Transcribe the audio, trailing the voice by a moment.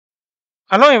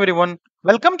Hello everyone,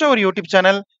 welcome to our YouTube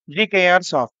channel GKR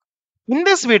Soft. In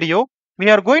this video, we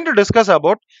are going to discuss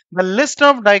about the list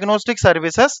of diagnostic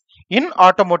services in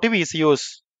automotive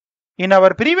ECUs. In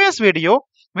our previous video,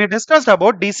 we discussed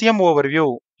about DCM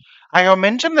overview. I have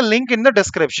mentioned the link in the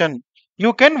description.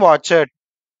 You can watch it.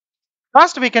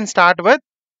 First, we can start with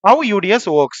how UDS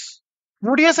works.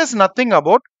 UDS is nothing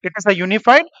about it is a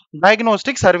unified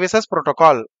diagnostic services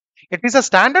protocol. It is a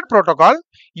standard protocol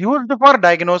used for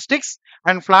diagnostics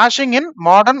and flashing in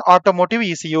modern automotive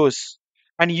ECUs.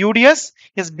 And UDS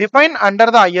is defined under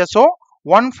the ISO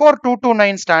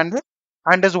 14229 standard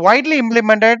and is widely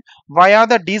implemented via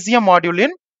the DCM module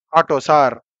in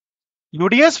AUTOSAR.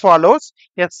 UDS follows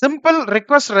a simple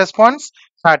request response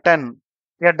pattern.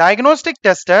 A diagnostic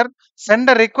tester send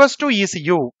a request to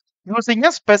ECU using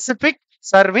a specific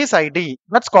service ID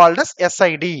that's called as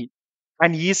SID.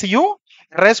 And ECU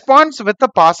responds with a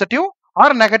positive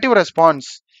or negative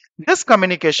response. This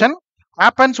communication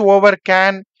happens over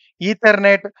CAN,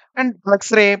 Ethernet, and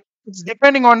FlexRay. It's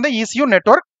depending on the ECU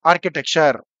network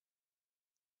architecture.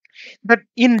 That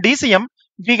in DCM,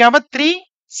 we have a three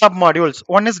submodules.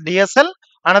 One is DSL,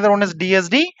 another one is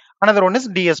DSD, another one is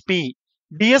DSP.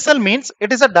 DSL means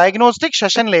it is a diagnostic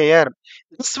session layer.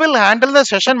 This will handle the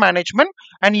session management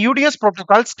and UDS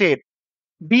protocol state.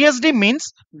 DSD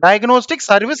means diagnostic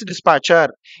service dispatcher.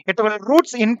 It will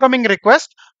routes incoming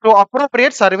request to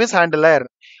appropriate service handler.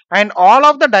 And all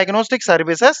of the diagnostic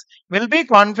services will be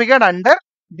configured under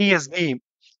DSD.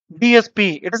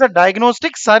 DSP, it is a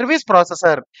diagnostic service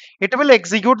processor. It will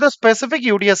execute the specific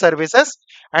UDS services,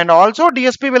 and also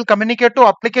DSP will communicate to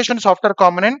application software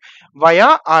component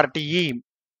via RTE.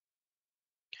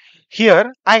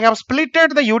 Here, I have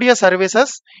splitted the UDS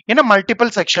services in a multiple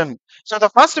section. So the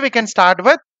first we can start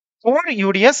with 4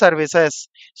 UDS services.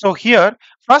 So here,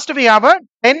 first we have a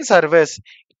 10 service.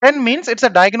 10 means it's a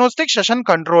diagnostic session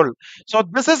control. So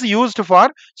this is used for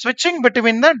switching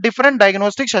between the different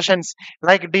diagnostic sessions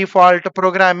like default,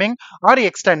 programming or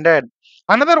extended.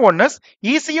 Another one is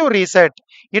ECU reset.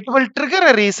 It will trigger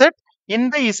a reset in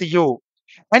the ECU.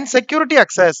 And security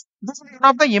access. This is one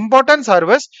of the important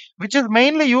service which is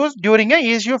mainly used during a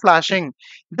ECU flashing.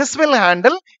 This will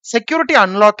handle security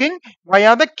unlocking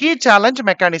via the key challenge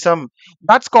mechanism.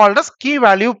 That's called as key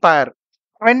value pair.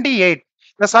 28.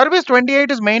 The service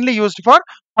 28 is mainly used for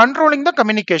controlling the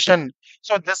communication.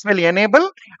 So this will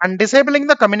enable and disabling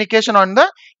the communication on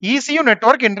the ECU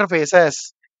network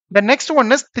interfaces. The next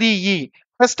one is 3E,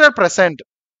 tester present.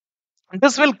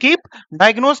 This will keep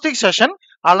diagnostic session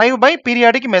alive by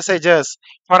periodic messages.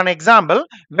 For an example,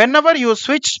 whenever you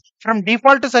switch from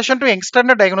default session to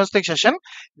extended diagnostic session,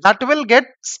 that will get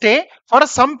stay for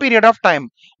some period of time.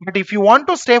 But if you want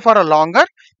to stay for a longer,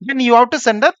 then you have to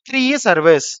send a 3E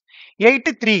service.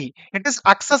 83. It is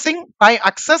accessing by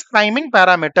access timing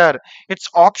parameter. It's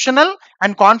optional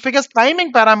and configures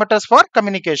timing parameters for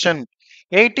communication.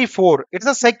 84. It's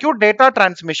a secure data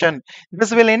transmission.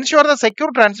 This will ensure the secure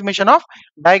transmission of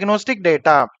diagnostic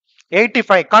data.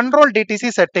 85. Control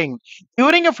DTC setting.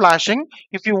 During a flashing,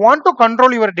 if you want to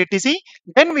control your DTC,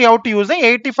 then we have to use the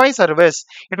 85 service.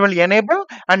 It will enable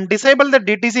and disable the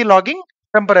DTC logging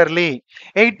temporarily.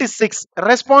 86.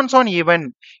 Response on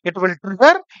event. It will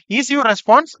trigger ECU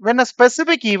response when a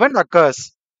specific event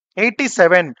occurs.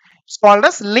 87. It's called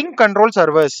as link control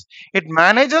service. It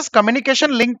manages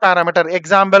communication link parameter,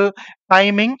 example,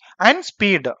 timing and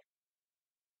speed.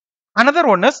 Another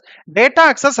one is data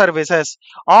access services,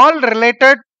 all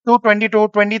related to 22,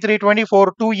 23,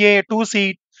 24, 2A,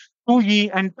 2C, 2E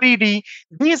and 3D.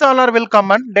 These all are will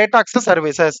come on data access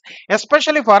services,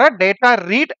 especially for a data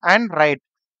read and write.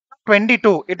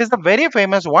 22, it is a very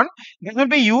famous one. This will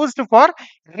be used for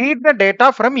read the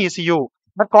data from ECU.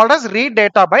 That called as read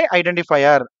data by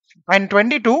identifier. And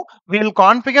 22, we will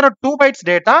configure a 2 bytes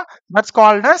data. That's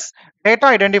called as data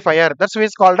identifier. That's why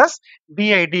it's called as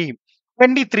DID.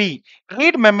 23,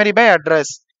 read memory by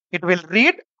address. It will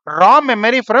read raw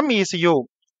memory from ECU.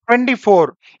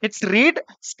 24, it's read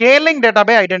scaling data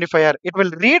by identifier. It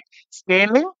will read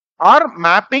scaling or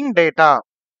mapping data.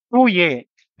 2A,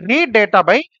 read data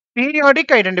by periodic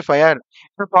identifier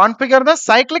to configure the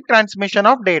cyclic transmission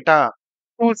of data.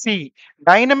 2C,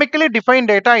 dynamically defined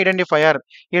data identifier.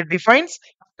 It defines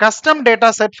custom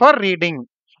data set for reading.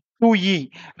 2E,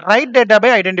 write data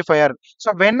by identifier.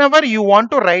 So whenever you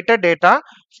want to write a data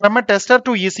from a tester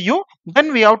to ECU,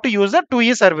 then we have to use the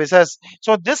 2E services.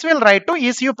 So this will write to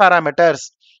ECU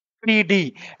parameters.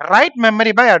 3D, write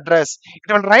memory by address.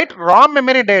 It will write raw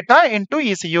memory data into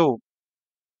ECU.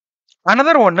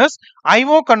 Another one is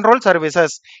IO control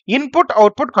services, input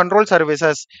output control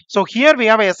services. So here we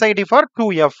have a SID for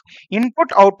 2F,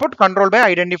 input output control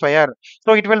by identifier.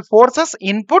 So it will force us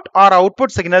input or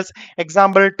output signals,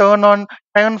 example turn on,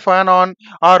 turn fan on,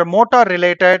 or motor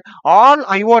related, all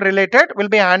IO related will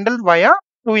be handled via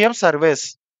 2F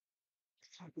service.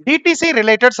 DTC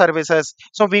related services.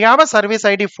 So we have a service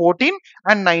ID 14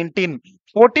 and 19.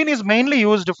 14 is mainly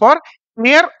used for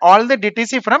clear all the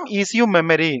DTC from ECU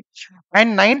memory,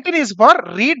 and 19 is for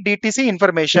read DTC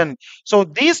information. So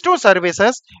these two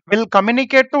services will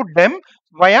communicate to them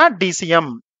via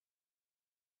DCM.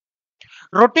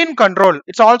 Routine control,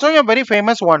 it's also a very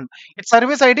famous one. Its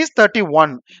service ID is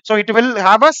 31. So it will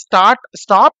have a start,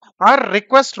 stop, or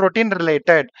request routine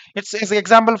related. It's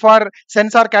example for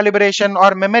sensor calibration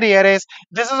or memory erase.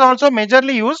 This is also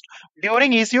majorly used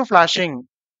during ECU flashing.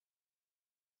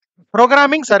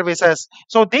 Programming services,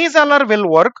 so these all are will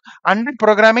work under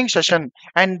programming session,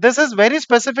 and this is very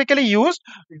specifically used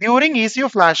during ECU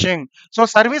flashing. So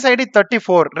service ID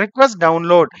 34 request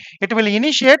download, it will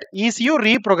initiate ECU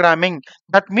reprogramming,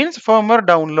 that means firmware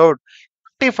download.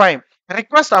 35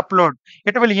 request upload,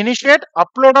 it will initiate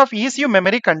upload of ECU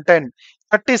memory content.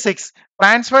 36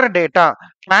 transfer data,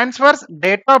 transfers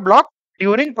data block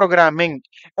during programming.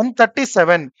 And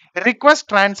 37 request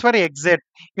transfer exit,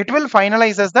 it will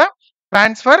finalizes the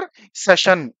transfer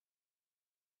session.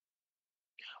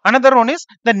 Another one is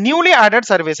the newly added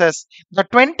services. The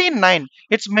 29,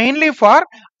 it's mainly for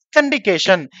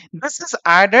authentication. This is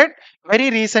added very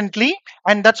recently,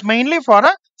 and that's mainly for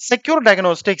a secure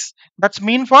diagnostics. That's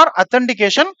mean for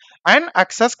authentication and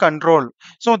access control.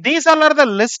 So these all are the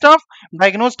list of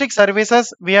diagnostic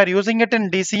services we are using it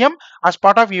in DCM as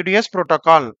part of UDS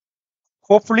protocol.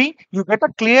 Hopefully, you get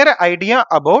a clear idea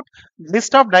about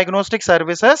list of diagnostic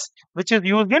services which is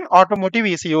used in automotive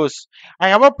ECUs. I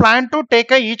have a plan to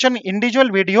take a each and individual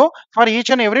video for each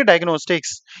and every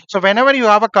diagnostics. So whenever you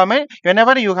have a comment,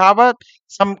 whenever you have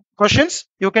some questions,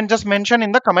 you can just mention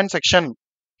in the comment section.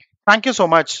 Thank you so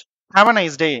much. Have a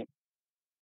nice day.